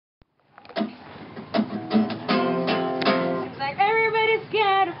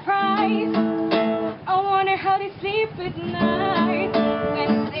everybody sleep at night.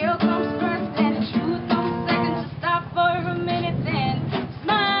 When the zero comes first and the truth comes second, just stop for a minute then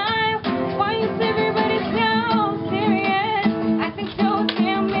smile. Why is everybody so serious? I think so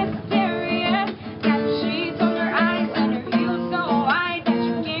damn mysterious. Got the sheets on her eyes and her heels so wide that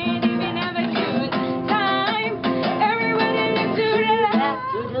you can't even have a good time. Everybody look to the left,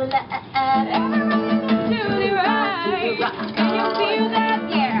 to the left. Everybody look to the right. Can you feel that?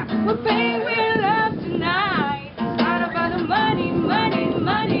 Yeah, we're paying with love tonight. It's not about the money, money,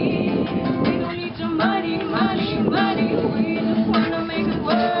 money. We don't need your money, money, money. We just wanna make the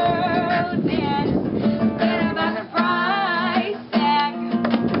world dance. Ain't about the price tag.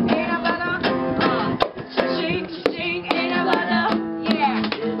 Ain't about the ching, ching. Ain't about the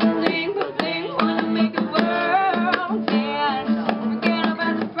bling, bling. Wanna make the world dance. Forget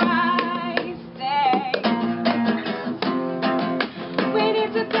about the price tag. We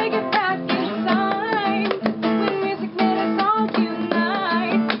need to take it back in time when music made us all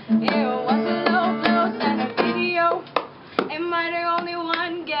unite. It was a low blows and a video. Am I the only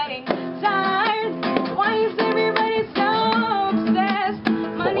one getting tired? Why is everybody so obsessed?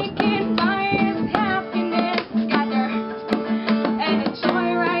 Money can't buy us happiness. Gather and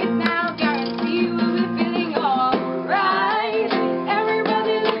enjoy right now. Guarantee we'll be feeling alright.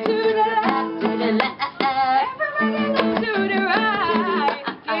 Everybody look to the left, to the left. Everybody look to the right.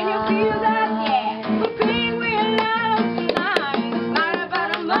 Can you feel that? Yeah, we're paying with love tonight. It's not about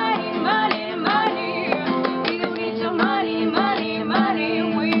the money, money, money. We don't need your money, money, money.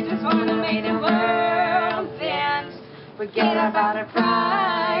 We just wanna make the world dance. Forget about the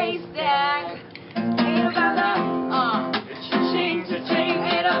price tag. Ain't about the ching, ching.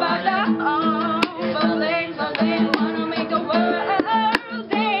 Ain't about the bling, bling. Wanna make the world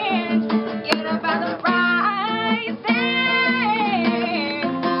dance. Forget about the price tag.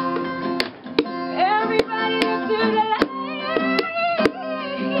 Everybody look to the left.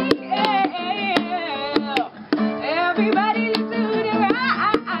 Everybody look to the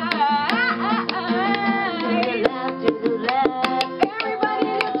right. To the left. Everybody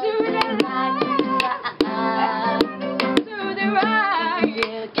look to the right. To the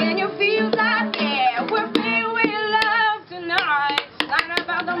right. Can you feel that? Yeah, we're filled with love tonight. It's not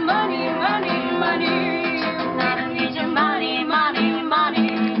about the money, money, money. I don't need your money, money, money.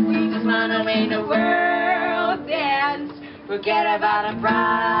 We just wanna make the world dance. Forget about a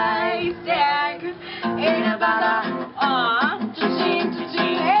price tag. Ain't about the cha-ching,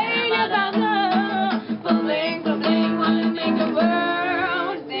 cha-ching. Ain't about the bling, bling. Wanna make the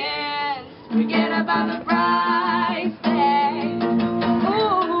world dance. Forget about the price tag.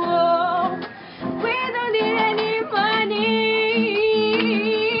 Ooh, we don't need any money.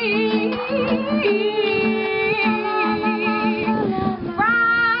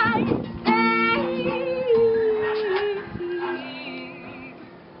 Price tag.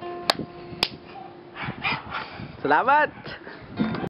 Salamat!